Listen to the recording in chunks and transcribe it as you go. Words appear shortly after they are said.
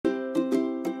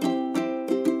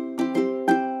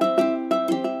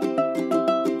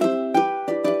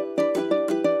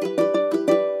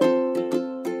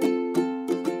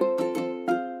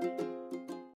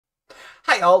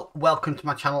Hi all, welcome to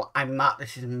my channel. I'm Mark,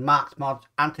 this is Mark's Mods,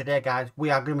 and today guys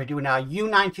we are going to be doing our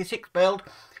U96 build.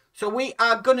 So we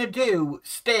are going to do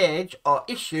stage or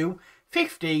issue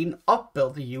 15 of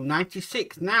Build the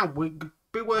U96. Now we'll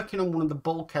be working on one of the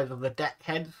bulkheads of the deck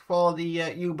heads for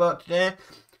the U-boat today.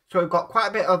 So we've got quite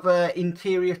a bit of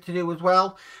interior to do as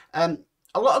well.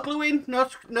 A lot of gluing, no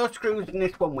screws in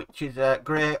this one, which is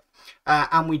great.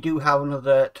 And we do have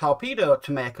another torpedo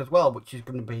to make as well, which is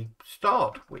going to be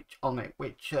stored on it,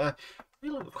 which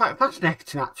looks quite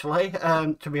fascinating actually,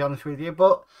 to be honest with you.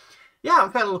 But yeah,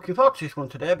 I'm fairly looking forward to this one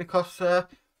today because I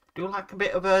do like a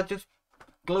bit of just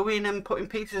gluing and putting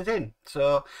pieces in.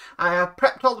 So I have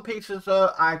prepped all the pieces,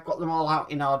 I've got them all out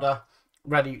in order,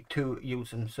 ready to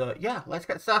use them. So yeah, let's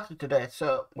get started today.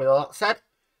 So with all that said,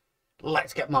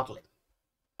 let's get modelling.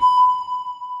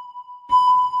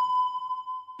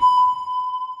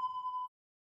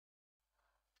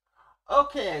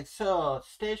 Okay, so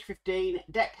stage 15,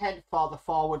 deckhead for the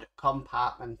forward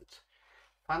compartment.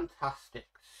 Fantastic.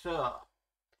 So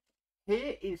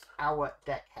here is our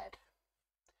deckhead.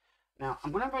 Now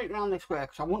I'm going to bring it around this way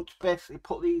because I want to basically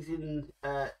put these in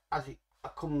as it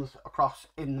comes across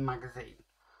in the magazine.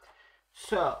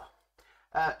 So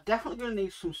definitely going to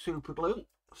need some super glue,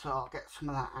 so I'll get some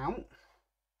of that out.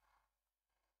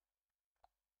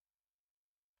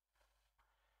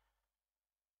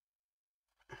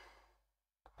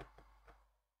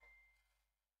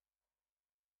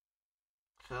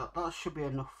 So that should be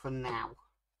enough for now.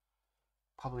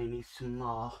 Probably need some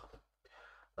more.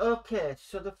 Okay,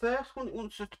 so the first one it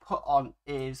wants us to put on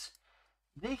is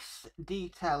this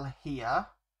detail here.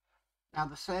 Now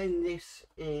they're saying this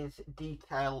is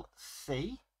detail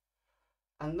C,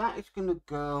 and that is going to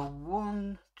go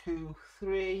 1, 2,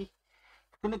 3.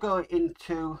 It's going to go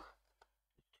into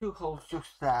 2 holes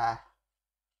just there.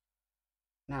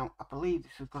 Now I believe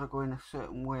this has got to go in a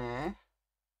certain way,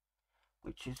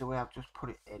 which is the way I've just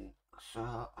put it in.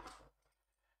 So,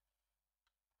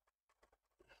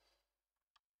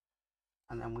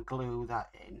 and then we glue that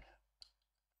in.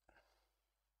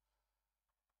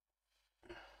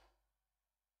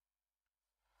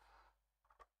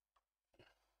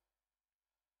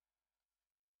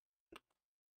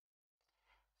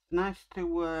 Nice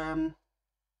to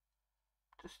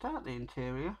start the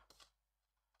interior,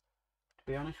 to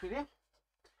be honest with you.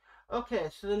 Okay,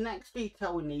 so the next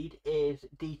detail we need is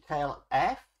detail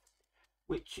F,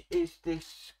 which is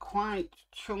this quite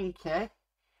chunky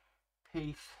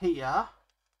piece here.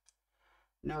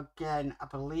 Now again, I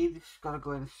believe this has got to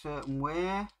go in a certain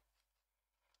way,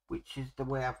 which is the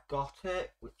way I've got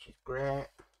it, which is great.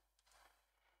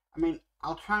 I mean,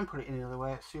 I'll try and put it in the other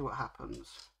way, see what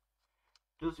happens.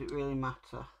 Does it really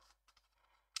matter?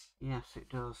 Yes, it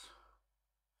does.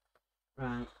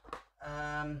 Right.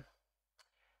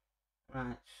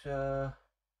 Right, so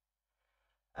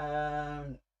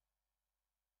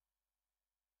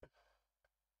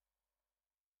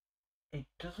it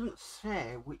doesn't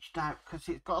say which type, because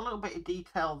it's got a little bit of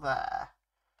detail there,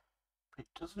 but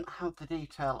it doesn't have the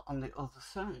detail on the other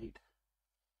side.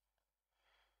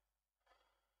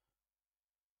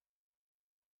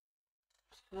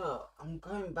 So I'm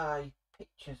going by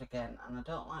pictures again, and I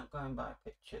don't like going by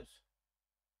pictures.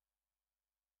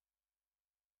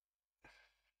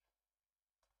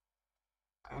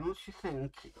 I honestly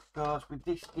think it goes with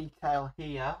this detail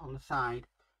here on the side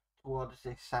towards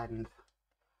this end.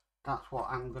 That's what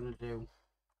I'm going to do.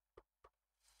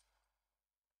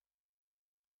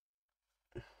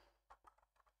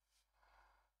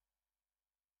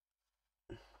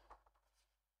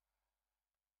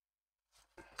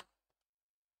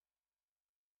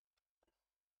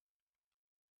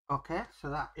 Okay, so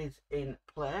that is in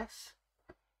place.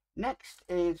 Next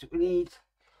is we need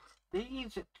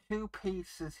these 2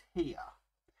 pieces here.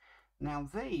 Now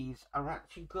these are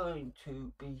actually going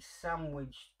to be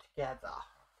sandwiched together.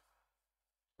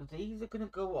 So these are going to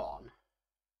go on.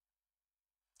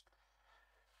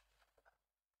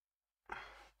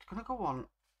 It's going to go on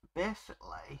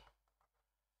basically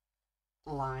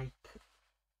like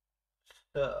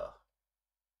so,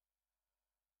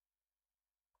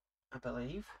 I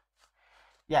believe.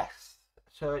 Yes,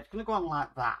 so it's going to go on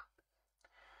like that.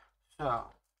 So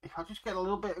if I just get a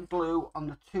little bit of glue on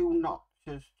the 2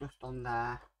 notches just on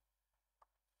there.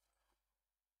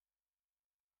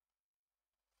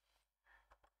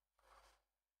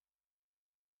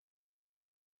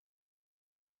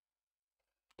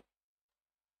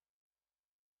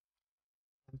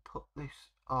 And put this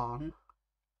on.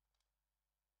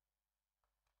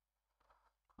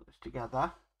 Put this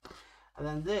together. And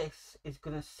then this is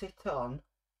going to sit on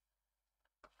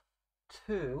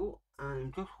to,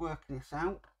 I'm just working this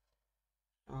out,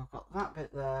 So I've got that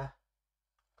bit there.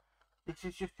 This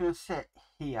is just going to sit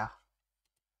here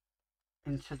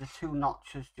into the two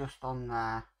notches just on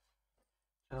there.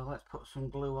 So let's put some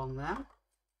glue on them.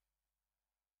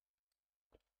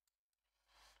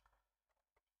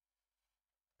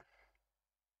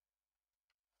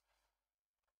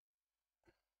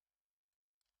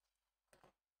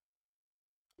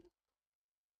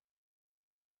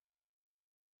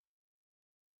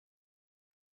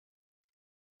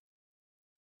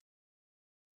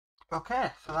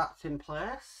 Okay, so that's in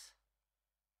place.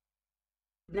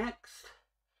 Next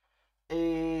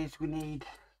is we need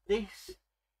this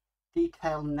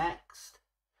detail next.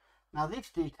 Now this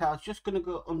detail is just going to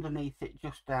go underneath it,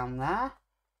 just down there.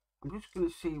 I'm just going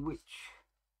to see which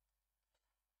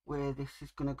way this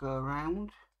is going to go around.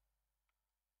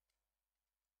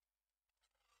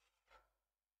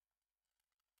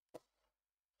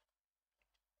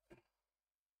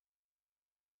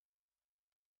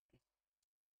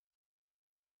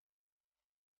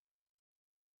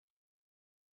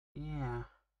 Yeah.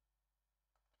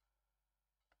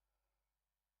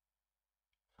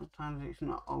 Sometimes it's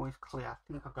not always clear. I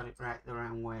think I've got it right the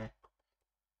wrong way.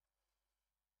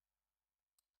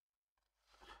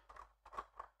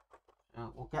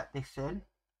 So we'll get this in.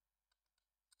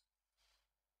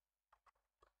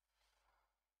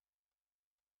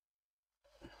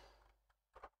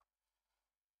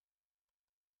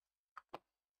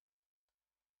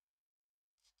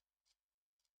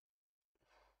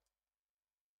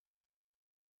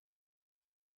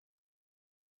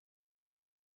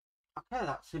 Okay,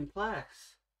 that's in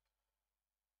place.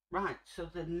 Right, so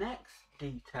the next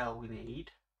detail we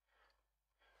need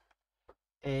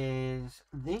is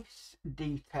this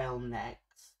detail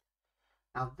next.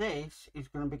 Now this is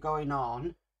going to be going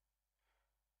on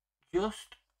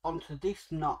just onto this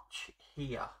notch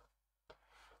here.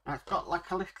 Now it's got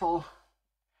like a little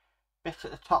bit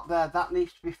at the top there. That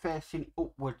needs to be facing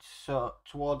upwards, so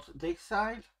towards this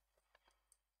side.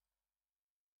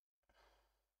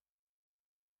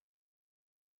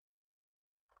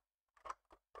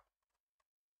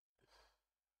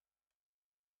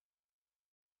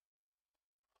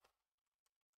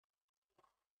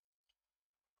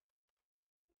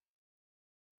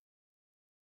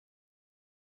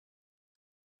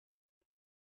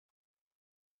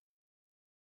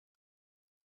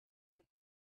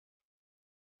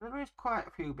 There is quite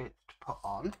a few bits to put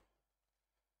on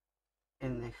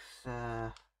in this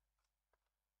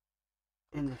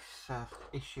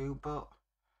issue, but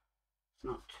it's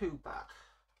not too bad.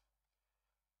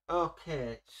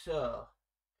 Okay, so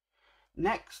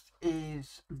next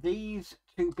is these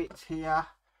two bits here.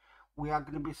 We are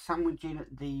going to be sandwiching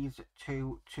these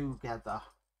two together.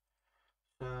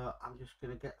 So I'm just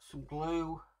going to get some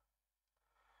glue.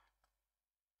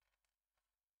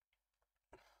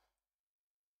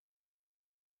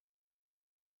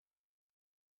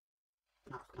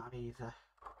 That's not easy.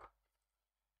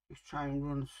 Just try and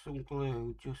run some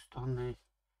glue just on the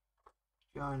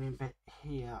joining bit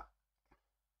here.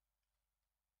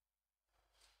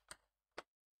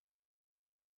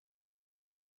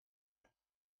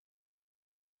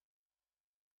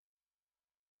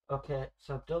 Okay,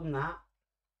 so I've done that.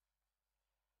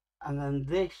 And then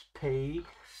this piece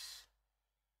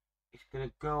is going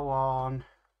to go on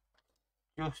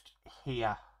just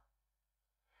here.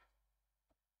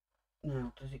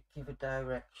 Now, does it give a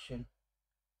direction?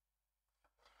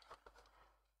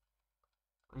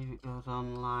 I believe it goes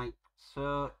on like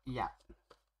so, yeah.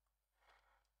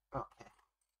 Okay.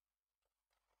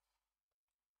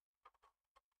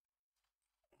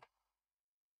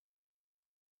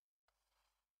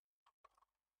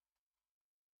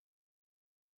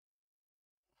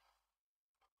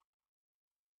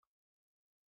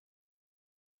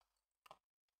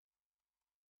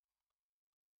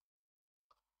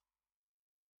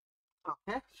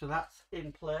 Okay, so that's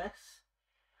in place.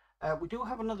 We do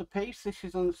have another piece. This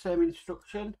is on the same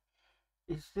instruction.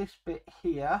 Is this bit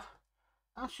here?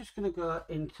 That's just going to go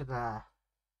into there.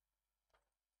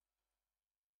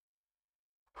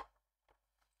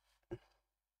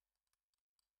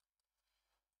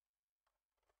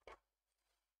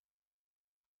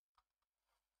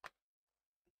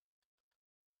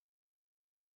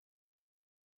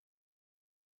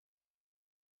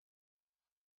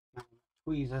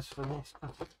 Tweezers for this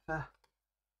because it's a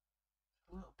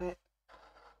little bit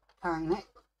tiny.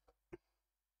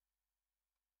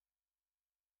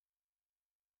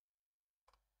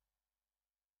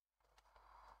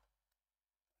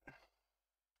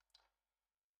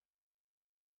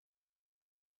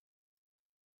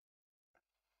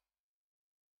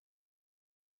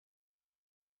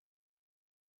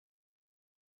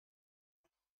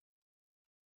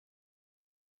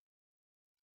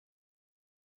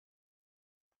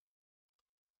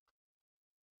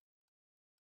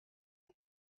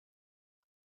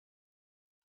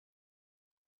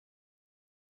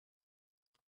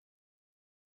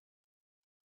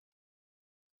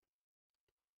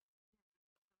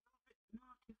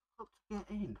 get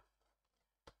in.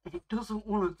 It doesn't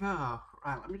want to go.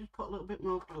 Right, let me just put a little bit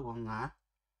more glue on there.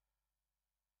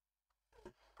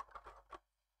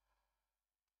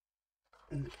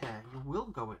 Okay, you will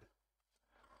go in.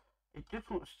 It just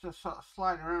wants to sort of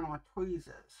slide around on my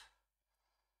tweezers.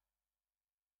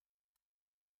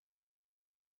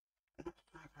 Let's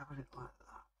try grabbing it like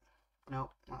that.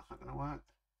 Nope, that's not going to work.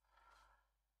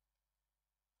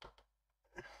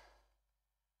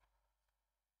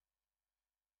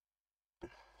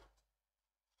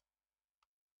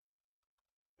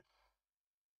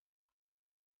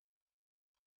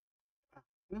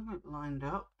 Move it lined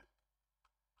up.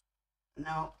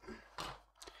 No.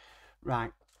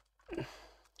 Right.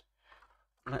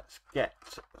 Let's get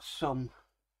some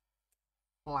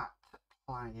flat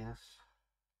pliers.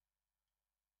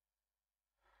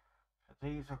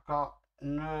 These have got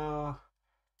no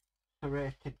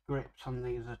serrated grips on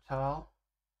these at all.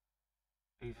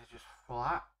 These are just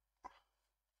flat.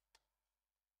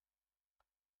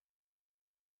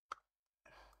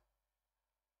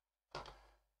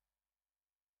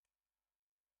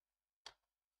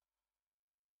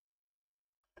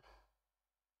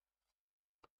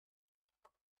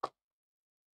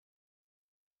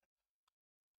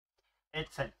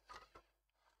 It's in.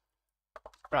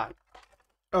 Right.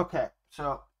 Okay,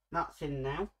 so that's in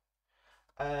now.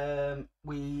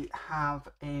 We have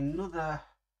another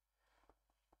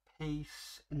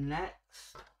piece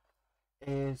next.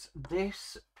 Is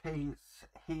this piece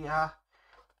here.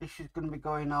 This is going to be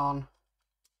going on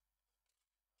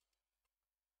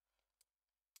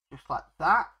just like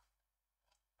that.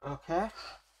 Okay,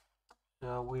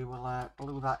 so we will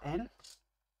glue that in.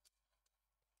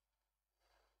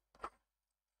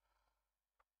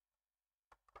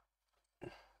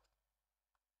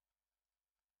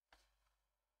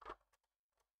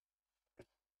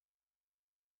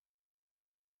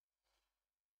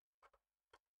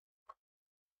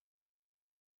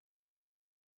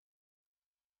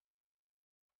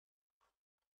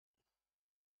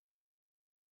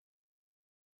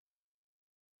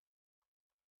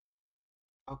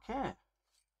 Okay,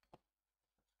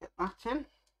 get that in.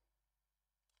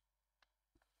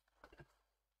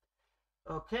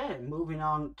 Okay, moving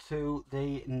on to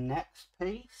the next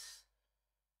piece.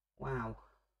 Wow.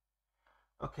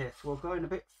 Okay, so we're going a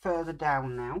bit further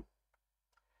down now.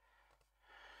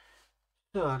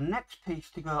 So next piece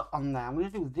to go on there, I'm going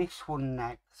to do this one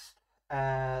next.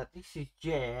 This is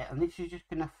J, and this is just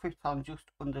going to fit on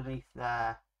just underneath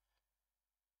there.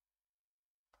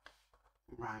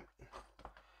 Right.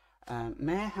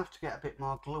 May have to get a bit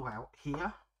more glue out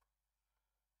here.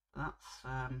 That's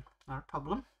not a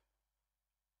problem.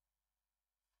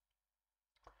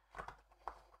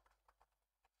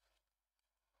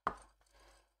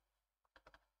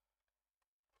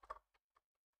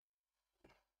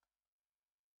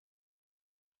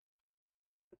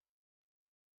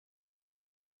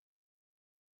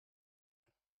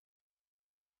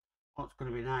 What's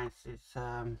going to be nice is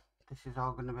this is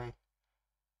all going to be,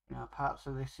 you know, parts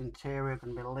of this interior are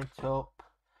going to be lit up,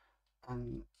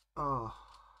 and oh,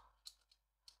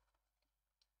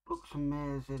 looks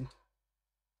amazing.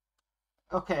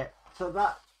 Okay, so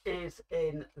that is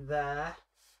in there.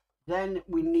 Then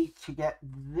we need to get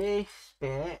this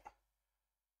bit,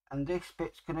 and this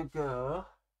bit's going to go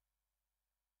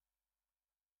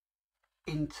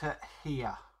into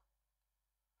here.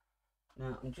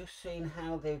 Now I'm just seeing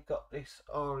how they've got this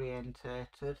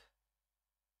orientated.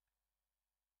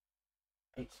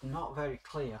 It's not very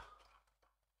clear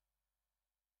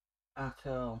at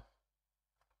all.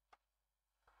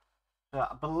 So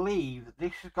I believe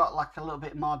this has got like a little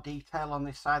bit more detail on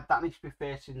this side. That needs to be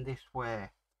facing this way.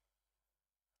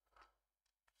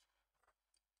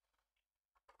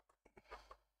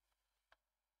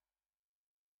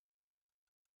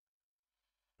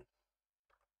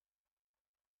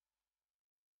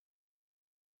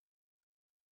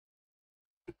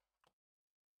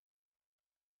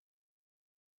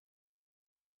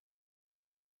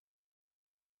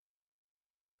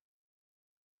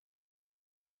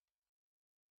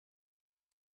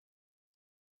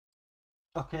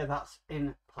 Okay, that's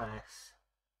in place.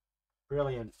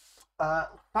 Brilliant.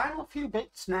 Final few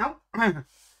bits now. The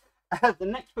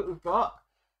next bit we've got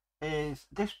is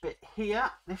this bit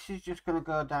here. This is just going to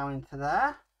go down into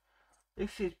there.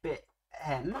 This is bit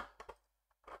M.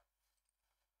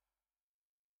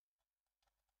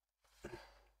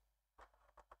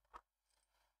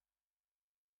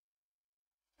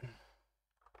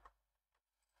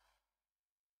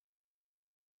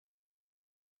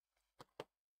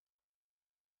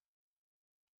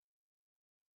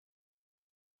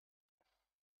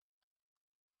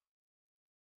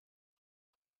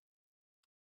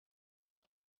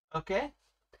 Okay,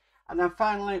 and then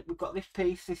finally we've got this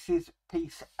piece. This is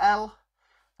piece L.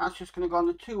 That's just going to go on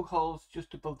the 2 holes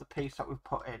just above the piece that we've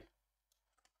put in.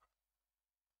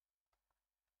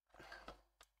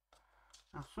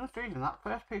 Now, for some reason, that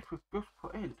first piece we've just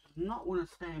put in does not want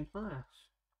to stay in place.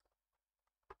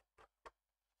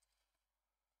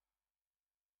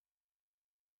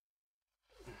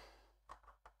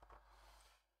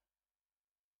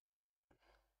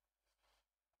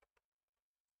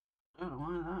 I don't know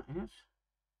why that is.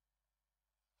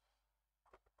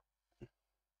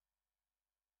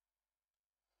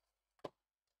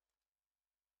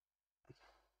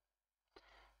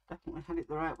 Definitely had it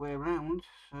the right way around,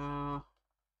 so...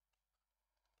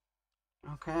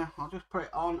 Okay, I'll just put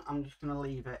it on. I'm just going to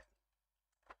leave it.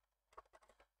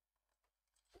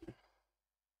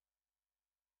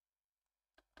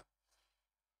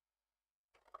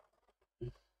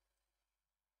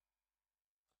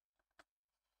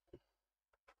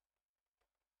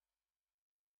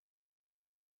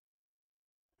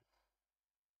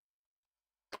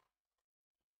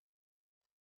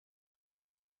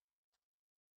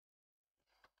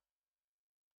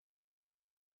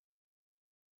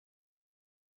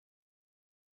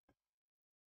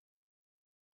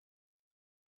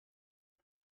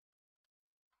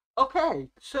 Okay,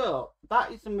 so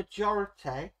that is the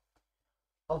majority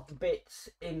of the bits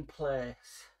in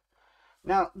place.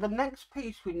 Now, the next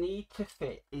piece we need to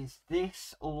fit is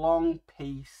this long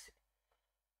piece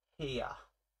here.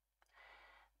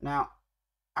 Now,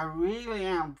 I really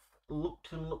have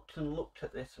looked and looked and looked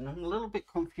at this, and I'm a little bit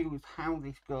confused how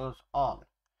this goes on.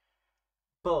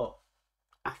 But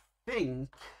I think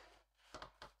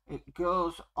it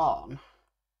goes on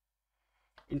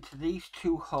into these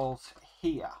 2 holes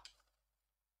here.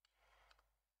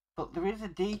 But there is a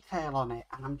detail on it,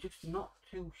 and I'm just not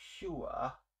too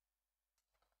sure.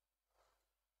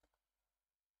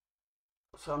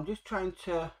 So I'm just trying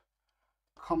to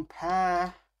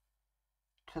compare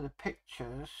to the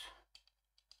pictures.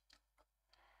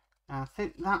 And I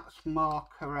think that's more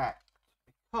correct,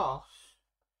 because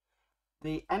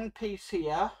the end piece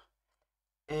here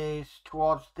is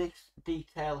towards this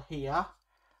detail here,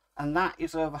 and that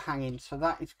is overhanging, so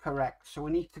that is correct. So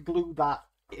we need to glue that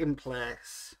in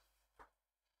place.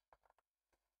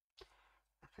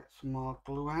 Get some more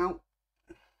glue out.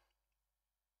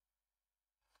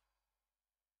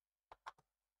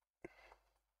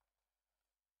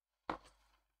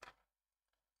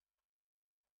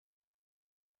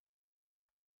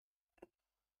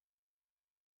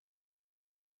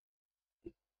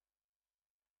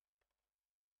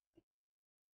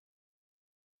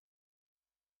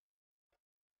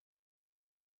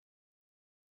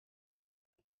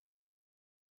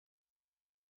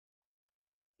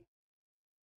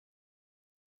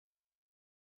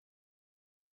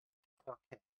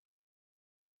 Okay.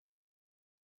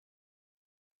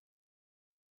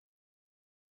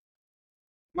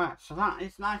 Right, so that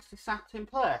is nicely sat in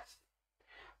place.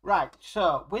 Right,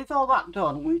 so with all that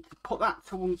done, we need to put that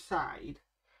to one side,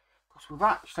 because we've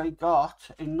actually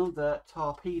got another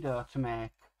torpedo to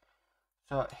make.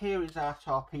 So here is our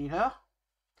torpedo.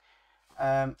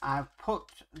 I've put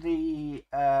the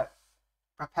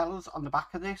propellers on the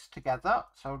back of this together,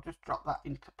 so I'll just drop that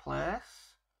into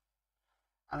place,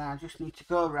 and I just need to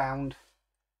go around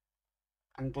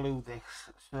and glue this.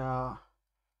 So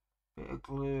bit of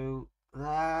glue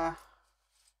there,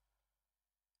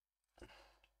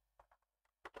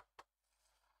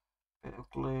 bit of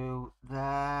glue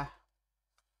there,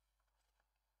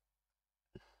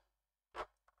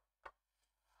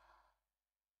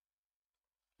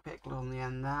 bit of glue on the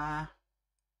end there,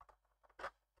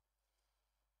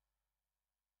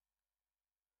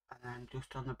 and then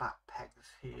just on the back pegs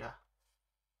here.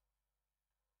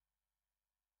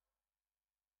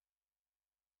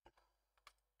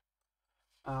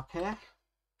 Okay.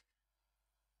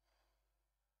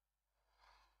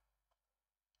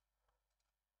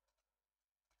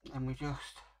 And we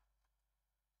just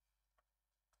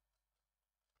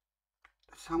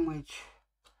sandwich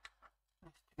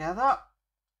this together.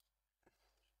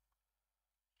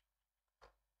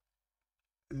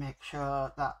 Make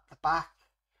sure that the back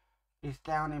is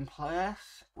down in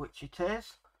place, which it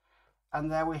is.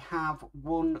 And there we have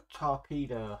one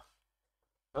torpedo.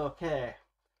 Okay.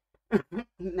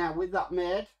 Now with that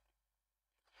made,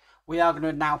 we are going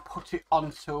to now put it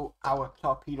onto our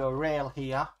torpedo rail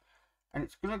here, and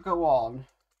it's going to go on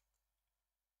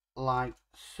like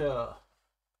so.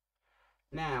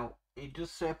 Now it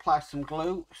does say apply some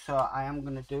glue, so I am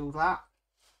going to do that.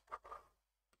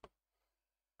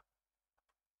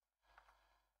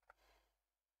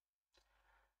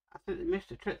 I think they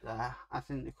missed a trick there. I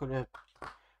think they could have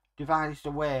devised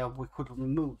a way of we could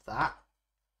remove that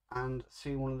and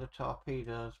see one of the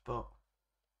torpedoes, but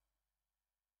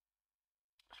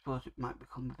I suppose it might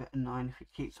become a bit annoying if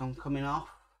it keeps on coming off.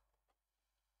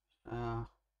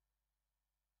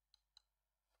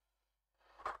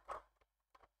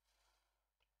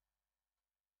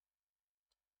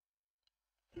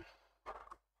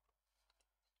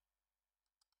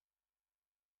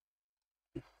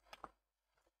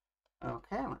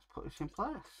 Okay, let's put this in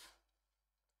place.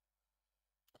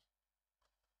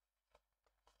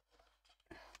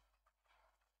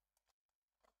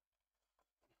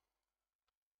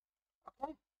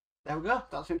 Okay, there we go,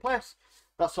 that's in place.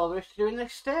 That's all there is to do in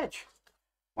this stage.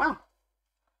 Wow.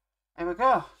 There we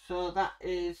go. So that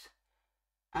is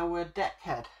our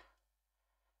Deckhead.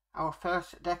 Our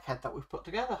first Deckhead that we've put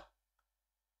together.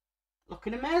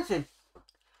 Looking amazing.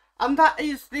 And that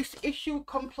is this issue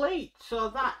complete. So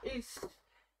that is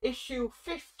issue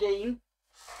 15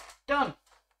 done.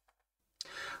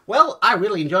 Well, I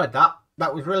really enjoyed that.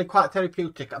 That was really quite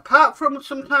therapeutic. Apart from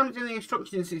sometimes in the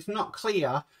instructions it's not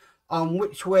clear on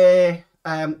which way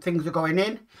things are going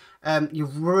in.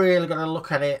 You've really got to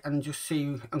look at it and just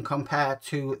see and compare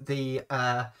to the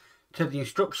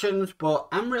instructions, but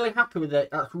I'm really happy with it.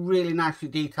 That's really nicely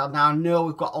detailed. Now I know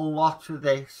we've got a lot of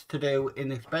this to do in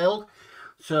this build,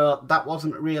 so that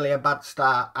wasn't really a bad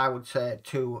start, I would say,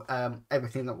 to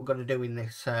everything that we're going to do in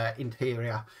this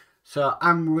interior. So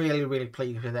I'm really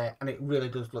pleased with it, and it really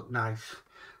does look nice.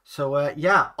 So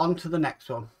yeah, on to the next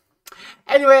one.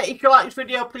 Anyway, if you like this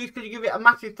video, please could you give it a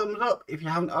massive thumbs up. If you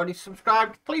haven't already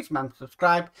subscribed, please remember to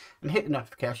subscribe and hit the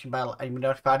notification bell and you'll be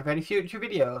notified of any future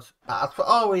videos. But as for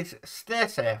always, stay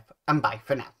safe and bye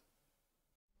for now.